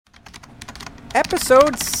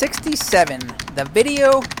Episode 67, the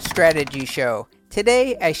Video Strategy Show.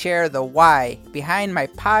 Today I share the why behind my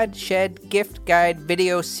Podshed Gift Guide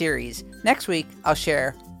video series. Next week I'll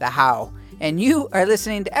share the how. And you are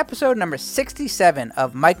listening to episode number 67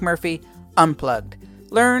 of Mike Murphy Unplugged.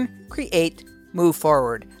 Learn, create, move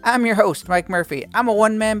forward. I'm your host, Mike Murphy. I'm a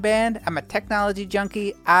one-man band. I'm a technology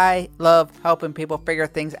junkie. I love helping people figure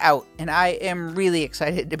things out, and I am really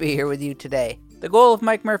excited to be here with you today. The goal of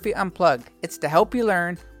Mike Murphy Unplugged, it's to help you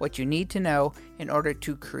learn what you need to know in order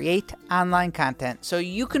to create online content so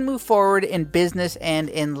you can move forward in business and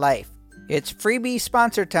in life. It's freebie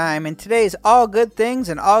sponsor time, and today's All Good Things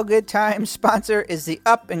and All Good Times sponsor is the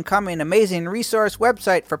up-and-coming amazing resource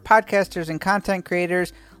website for podcasters and content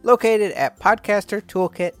creators located at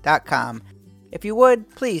podcastertoolkit.com. If you would,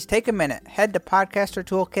 please take a minute, head to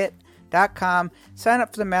podcastertoolkit.com, sign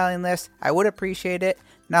up for the mailing list. I would appreciate it.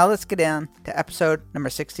 Now let's get down to episode number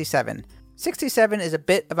 67. 67 is a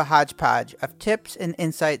bit of a hodgepodge of tips and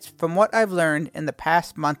insights from what I've learned in the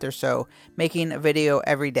past month or so making a video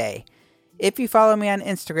every day. If you follow me on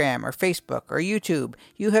Instagram or Facebook or YouTube,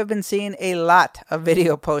 you have been seeing a lot of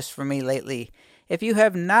video posts from me lately. If you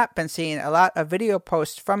have not been seeing a lot of video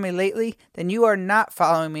posts from me lately, then you are not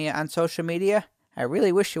following me on social media. I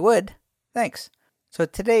really wish you would. Thanks. So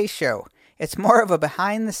today's show, it's more of a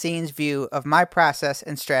behind-the-scenes view of my process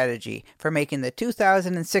and strategy for making the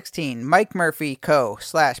 2016 Mike Murphy Co.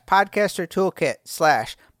 /Podcaster Toolkit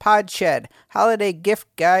 /Podshed Holiday Gift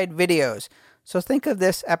Guide videos. So think of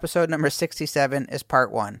this episode number 67 as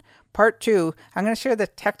part 1. Part 2, I'm going to share the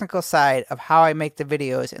technical side of how I make the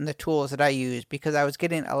videos and the tools that I use because I was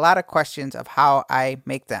getting a lot of questions of how I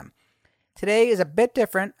make them. Today is a bit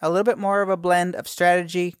different, a little bit more of a blend of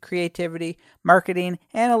strategy, creativity, marketing,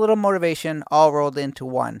 and a little motivation all rolled into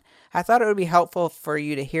one. I thought it would be helpful for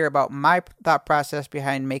you to hear about my thought process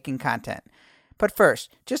behind making content. But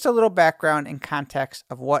first, just a little background and context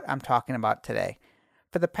of what I'm talking about today.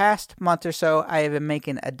 For the past month or so, I have been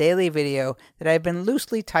making a daily video that I've been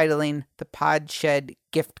loosely titling the Podshed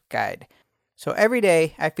Gift Guide. So every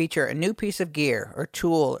day, I feature a new piece of gear or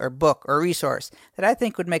tool or book or resource that I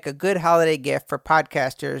think would make a good holiday gift for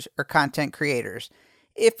podcasters or content creators.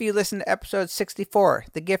 If you listen to episode 64,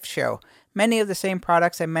 The Gift Show, many of the same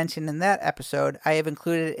products I mentioned in that episode I have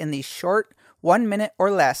included in these short, 1 minute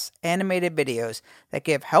or less animated videos that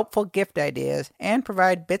give helpful gift ideas and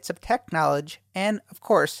provide bits of tech knowledge and, of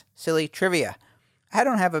course, silly trivia. I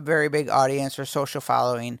don't have a very big audience or social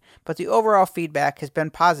following, but the overall feedback has been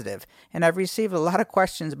positive, and I've received a lot of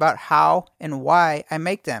questions about how and why I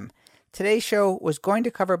make them. Today's show was going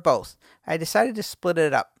to cover both. I decided to split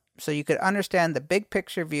it up so you could understand the big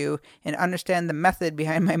picture view and understand the method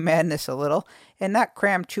behind my madness a little, and not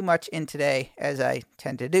cram too much in today, as I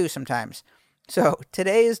tend to do sometimes. So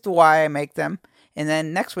today is the why I make them, and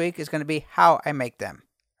then next week is going to be how I make them.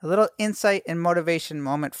 A little insight and motivation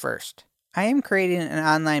moment first. I am creating an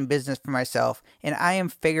online business for myself, and I am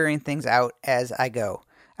figuring things out as I go.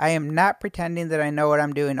 I am not pretending that I know what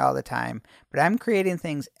I'm doing all the time, but I'm creating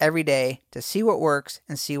things every day to see what works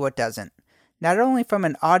and see what doesn't. Not only from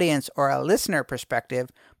an audience or a listener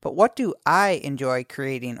perspective, but what do I enjoy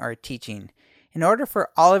creating or teaching? In order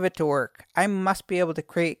for all of it to work, I must be able to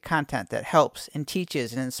create content that helps and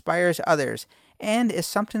teaches and inspires others, and is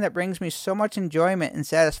something that brings me so much enjoyment and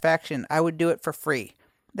satisfaction I would do it for free.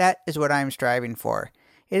 That is what I'm striving for.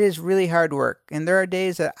 It is really hard work, and there are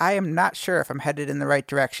days that I am not sure if I'm headed in the right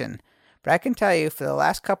direction. But I can tell you, for the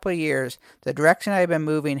last couple of years, the direction I've been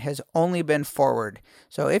moving has only been forward.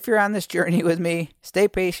 So if you're on this journey with me, stay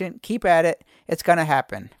patient, keep at it. It's going to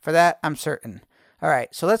happen. For that, I'm certain. All right,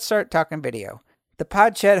 so let's start talking video. The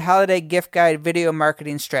Podshed Holiday Gift Guide Video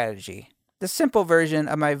Marketing Strategy. The simple version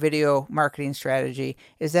of my video marketing strategy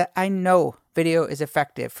is that I know video is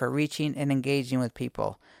effective for reaching and engaging with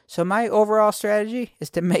people. So my overall strategy is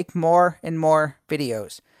to make more and more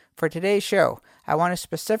videos. For today's show, I want to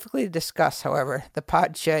specifically discuss, however, the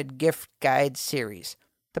Podshed Gift Guide series.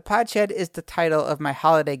 The Podshed is the title of my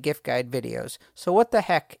holiday gift guide videos. So what the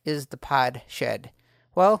heck is the Podshed?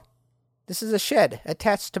 Well, this is a shed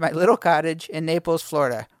attached to my little cottage in Naples,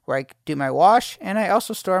 Florida, where I do my wash and I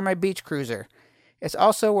also store my beach cruiser. It's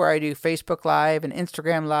also where I do Facebook Live and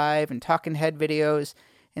Instagram Live and talking head videos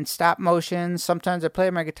and stop motion. Sometimes I play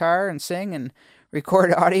my guitar and sing and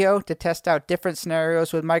record audio to test out different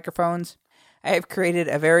scenarios with microphones. I have created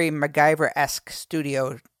a very MacGyver-esque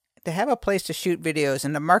studio to have a place to shoot videos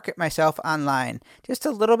and to market myself online just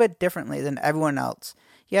a little bit differently than everyone else.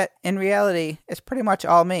 Yet, in reality, it's pretty much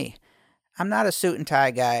all me. I'm not a suit and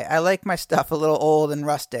tie guy. I like my stuff a little old and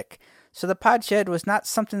rustic. So the Podshed was not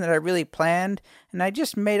something that I really planned, and I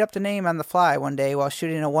just made up the name on the fly one day while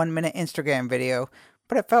shooting a 1-minute Instagram video,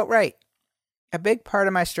 but it felt right. A big part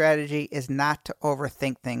of my strategy is not to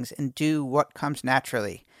overthink things and do what comes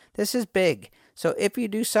naturally. This is big, so if you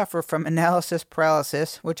do suffer from analysis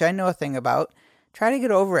paralysis, which I know a thing about, try to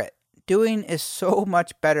get over it. Doing is so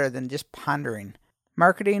much better than just pondering.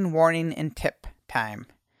 Marketing, warning, and tip time.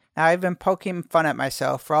 Now, I've been poking fun at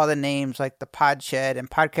myself for all the names like the Podshed and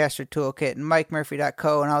Podcaster Toolkit and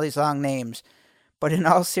MikeMurphy.co and all these long names. But in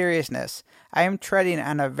all seriousness, I am treading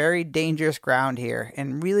on a very dangerous ground here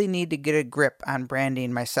and really need to get a grip on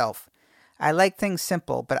branding myself. I like things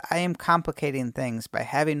simple, but I am complicating things by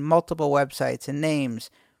having multiple websites and names.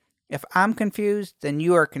 If I'm confused, then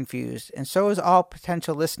you are confused, and so is all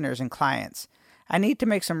potential listeners and clients. I need to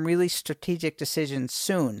make some really strategic decisions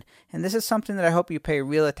soon, and this is something that I hope you pay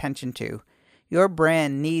real attention to. Your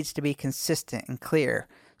brand needs to be consistent and clear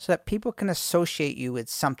so that people can associate you with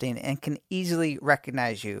something and can easily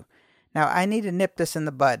recognize you. Now, I need to nip this in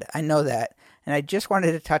the bud, I know that, and I just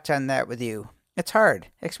wanted to touch on that with you. It's hard,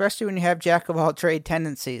 especially when you have jack-of-all-trade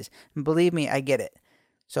tendencies, and believe me, I get it.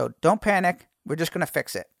 So don't panic, we're just going to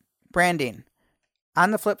fix it. Branding.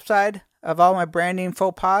 On the flip side of all my branding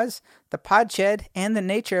faux pas, the Podshed and the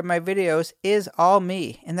nature of my videos is all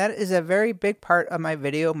me, and that is a very big part of my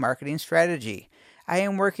video marketing strategy. I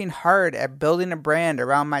am working hard at building a brand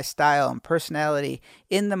around my style and personality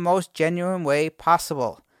in the most genuine way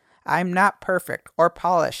possible. I'm not perfect or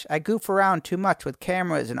polished. I goof around too much with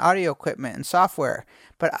cameras and audio equipment and software,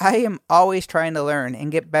 but I am always trying to learn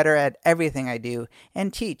and get better at everything I do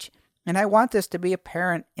and teach, and I want this to be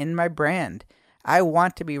apparent in my brand. I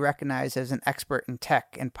want to be recognized as an expert in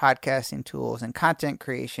tech and podcasting tools and content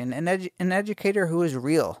creation and an educator who is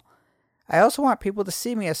real. I also want people to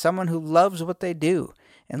see me as someone who loves what they do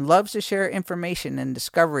and loves to share information and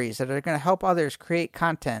discoveries that are going to help others create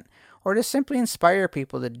content or to simply inspire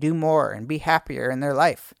people to do more and be happier in their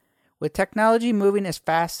life. With technology moving as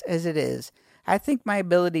fast as it is, I think my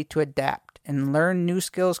ability to adapt and learn new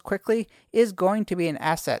skills quickly is going to be an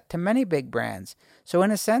asset to many big brands. So in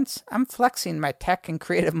a sense, I'm flexing my tech and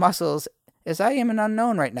creative muscles as I am an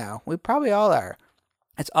unknown right now. We probably all are.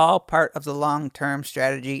 It's all part of the long-term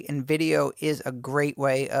strategy, and video is a great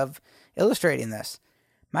way of illustrating this.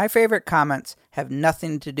 My favorite comments have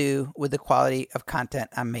nothing to do with the quality of content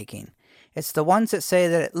I'm making. It's the ones that say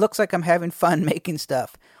that it looks like I'm having fun making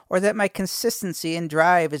stuff, or that my consistency and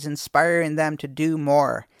drive is inspiring them to do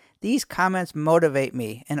more. These comments motivate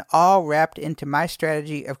me and all wrapped into my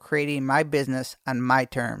strategy of creating my business on my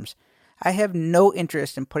terms. I have no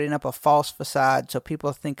interest in putting up a false facade so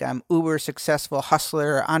people think I'm uber successful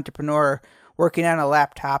hustler or entrepreneur working on a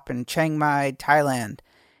laptop in Chiang Mai, Thailand.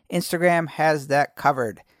 Instagram has that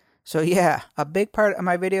covered. So yeah, a big part of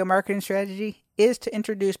my video marketing strategy is to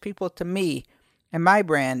introduce people to me and my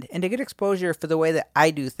brand and to get exposure for the way that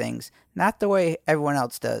I do things, not the way everyone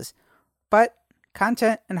else does. But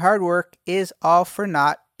content and hard work is all for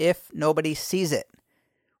naught if nobody sees it.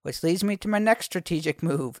 Which leads me to my next strategic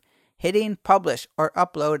move, hitting publish or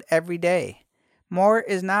upload every day. More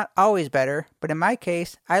is not always better, but in my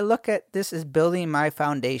case, I look at this as building my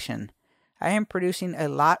foundation. I am producing a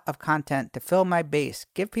lot of content to fill my base,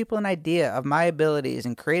 give people an idea of my abilities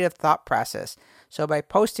and creative thought process. So by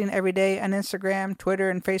posting every day on Instagram, Twitter,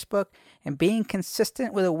 and Facebook, and being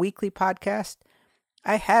consistent with a weekly podcast,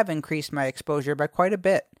 I have increased my exposure by quite a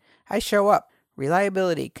bit. I show up.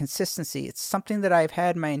 Reliability, consistency, it's something that I've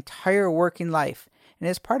had my entire working life, and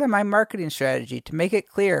it's part of my marketing strategy to make it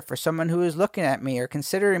clear for someone who is looking at me or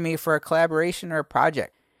considering me for a collaboration or a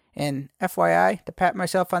project. And FYI, to pat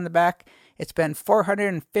myself on the back, it's been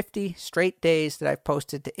 450 straight days that I've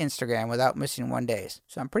posted to Instagram without missing one day.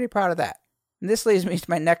 So I'm pretty proud of that. And this leads me to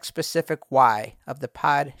my next specific why of the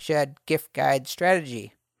Podshed gift guide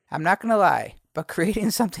strategy. I'm not going to lie, but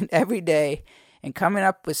creating something every day and coming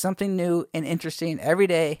up with something new and interesting every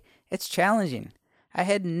day, it's challenging. I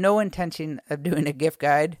had no intention of doing a gift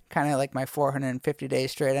guide, kind of like my 450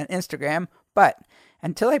 days straight on Instagram, but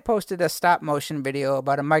until I posted a stop motion video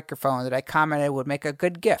about a microphone that I commented would make a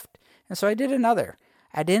good gift. And so I did another.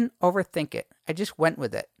 I didn't overthink it. I just went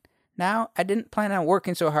with it. Now, I didn't plan on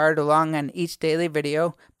working so hard along on each daily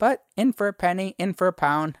video, but in for a penny, in for a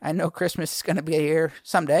pound. I know Christmas is going to be here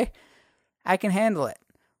someday. I can handle it.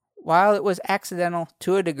 While it was accidental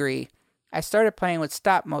to a degree, I started playing with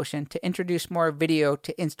stop motion to introduce more video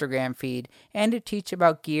to Instagram feed and to teach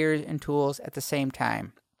about gears and tools at the same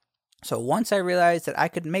time. So once I realized that I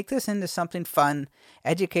could make this into something fun,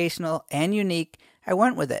 educational, and unique, I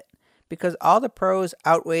went with it because all the pros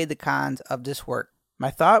outweighed the cons of this work.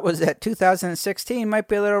 My thought was that 2016 might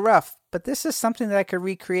be a little rough, but this is something that I could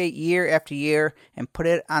recreate year after year and put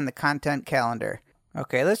it on the content calendar.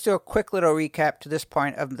 Okay, let's do a quick little recap to this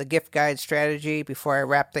point of the gift guide strategy before I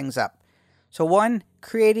wrap things up. So 1,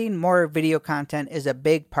 creating more video content is a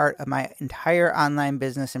big part of my entire online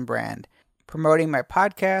business and brand. Promoting my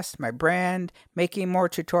podcast, my brand, making more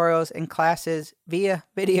tutorials and classes via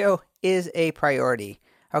video is a priority.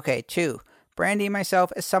 Okay, 2, branding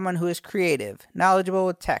myself as someone who is creative, knowledgeable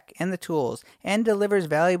with tech and the tools, and delivers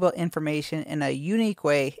valuable information in a unique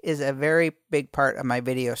way is a very big part of my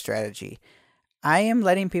video strategy. I am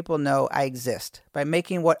letting people know I exist by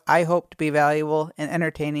making what I hope to be valuable and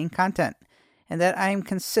entertaining content, and that I am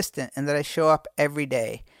consistent and that I show up every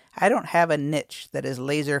day. I don't have a niche that is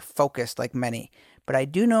laser focused like many, but I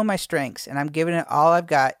do know my strengths and I'm giving it all I've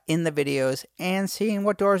got in the videos and seeing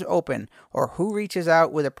what doors open or who reaches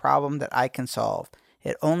out with a problem that I can solve.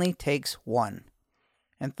 It only takes 1.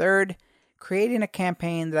 And 3rd, creating a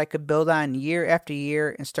campaign that I could build on year after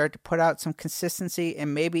year and start to put out some consistency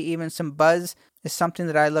and maybe even some buzz is something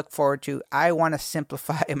that I look forward to. I want to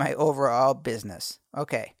simplify my overall business.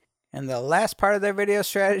 Okay. And the last part of their video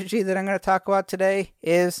strategy that I'm going to talk about today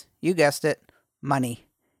is, you guessed it, money.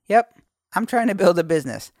 Yep, I'm trying to build a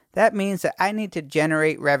business. That means that I need to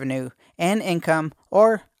generate revenue and income,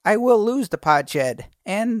 or I will lose the Podshed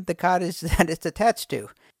and the cottage that it's attached to.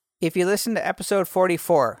 If you listen to episode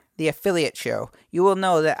 44, the affiliate show, you will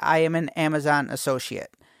know that I am an Amazon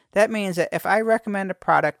associate. That means that if I recommend a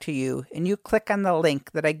product to you and you click on the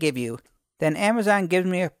link that I give you, then Amazon gives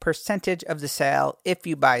me a percentage of the sale if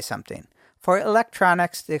you buy something. For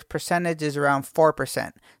electronics, the percentage is around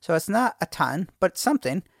 4%, so it's not a ton, but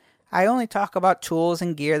something. I only talk about tools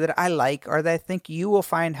and gear that I like or that I think you will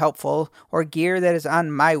find helpful or gear that is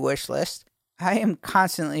on my wish list. I am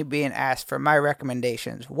constantly being asked for my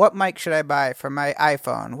recommendations. What mic should I buy for my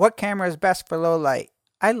iPhone? What camera is best for low light?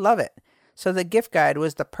 I love it. So the gift guide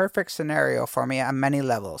was the perfect scenario for me on many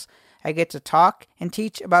levels. I get to talk and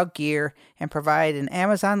teach about gear and provide an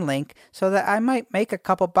Amazon link so that I might make a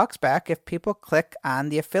couple bucks back if people click on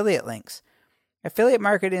the affiliate links. Affiliate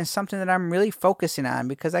marketing is something that I'm really focusing on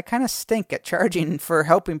because I kind of stink at charging for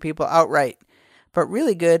helping people outright, but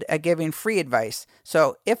really good at giving free advice.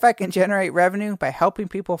 So if I can generate revenue by helping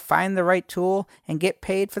people find the right tool and get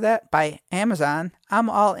paid for that by Amazon, I'm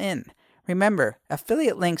all in. Remember,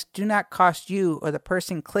 affiliate links do not cost you or the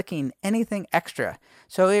person clicking anything extra,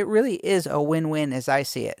 so it really is a win-win as I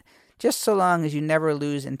see it, just so long as you never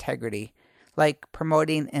lose integrity, like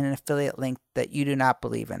promoting an affiliate link that you do not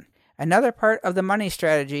believe in. Another part of the money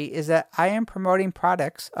strategy is that I am promoting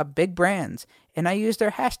products of big brands, and I use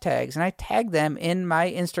their hashtags and I tag them in my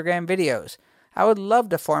Instagram videos. I would love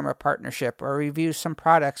to form a partnership or review some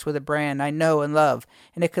products with a brand I know and love,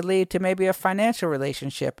 and it could lead to maybe a financial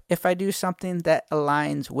relationship if I do something that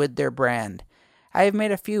aligns with their brand. I have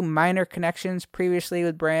made a few minor connections previously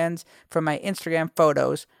with brands from my Instagram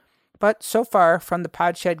photos, but so far from the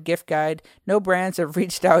Podshed gift guide, no brands have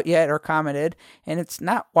reached out yet or commented, and it's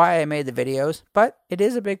not why I made the videos, but it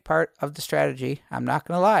is a big part of the strategy, I'm not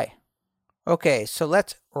going to lie. Okay, so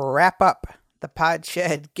let's wrap up the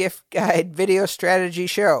Podshed Gift Guide Video Strategy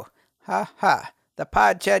Show. Ha ha. The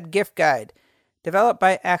Podshed Gift Guide. Developed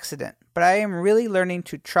by accident, but I am really learning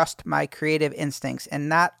to trust my creative instincts and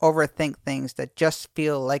not overthink things that just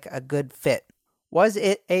feel like a good fit. Was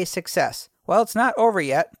it a success? Well, it's not over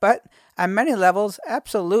yet, but on many levels,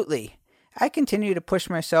 absolutely. I continue to push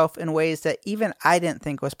myself in ways that even I didn't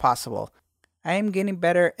think was possible. I am getting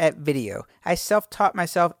better at video. I self-taught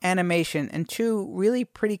myself animation and 2 really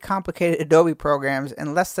pretty complicated Adobe programs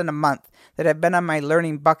in less than a month that have been on my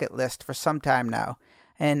learning bucket list for some time now.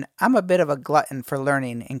 And I'm a bit of a glutton for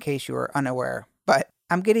learning, in case you were unaware. But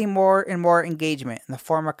I'm getting more and more engagement in the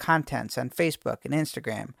form of contents on Facebook and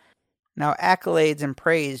Instagram. Now, accolades and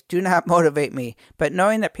praise do not motivate me, but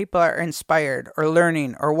knowing that people are inspired or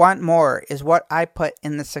learning or want more is what I put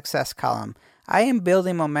in the success column. I am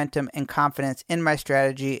building momentum and confidence in my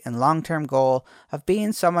strategy and long-term goal of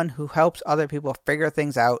being someone who helps other people figure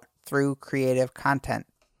things out through creative content.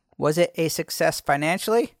 Was it a success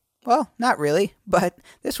financially? Well, not really, but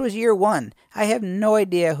this was year 1. I have no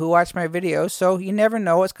idea who watched my videos, so you never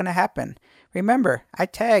know what's going to happen. Remember, I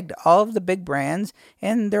tagged all of the big brands,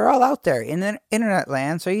 and they're all out there in the internet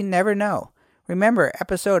land, so you never know. Remember,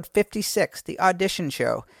 episode 56, the audition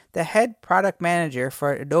show. The head product manager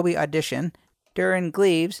for Adobe Audition, Darren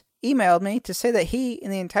Gleaves, emailed me to say that he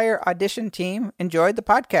and the entire audition team enjoyed the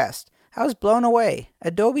podcast. I was blown away.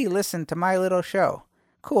 Adobe listened to my little show.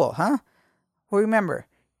 Cool, huh? Well, remember,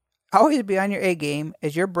 always be on your A game,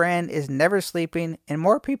 as your brand is never sleeping and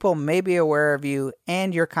more people may be aware of you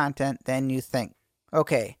and your content than you think.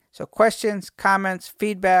 Okay, So questions, comments,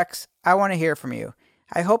 feedbacks, I want to hear from you.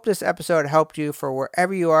 I hope this episode helped you for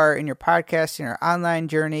wherever you are in your podcasting or online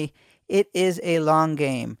journey. It is a long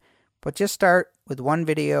game, but just start with one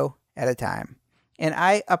video at a time. And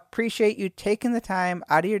I appreciate you taking the time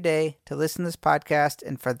out of your day to listen to this podcast,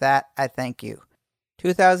 and for that, I thank you.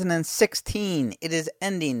 2016, it is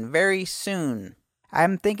ending very soon.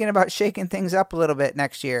 I'm thinking about shaking things up a little bit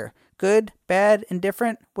next year. Good, bad,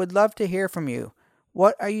 indifferent, would love to hear from you.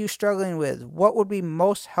 What are you struggling with? What would be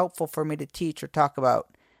most helpful for me to teach or talk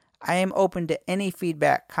about? I am open to any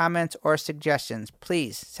feedback, comments, or suggestions.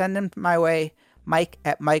 Please send them my way,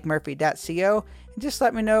 mike@mikemurphy.co, and just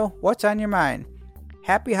let me know what's on your mind.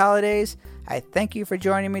 Happy holidays. I thank you for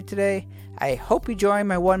joining me today. I hope you join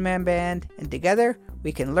my one-man band, and together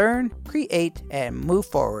we can learn, create, and move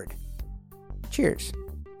forward. Cheers.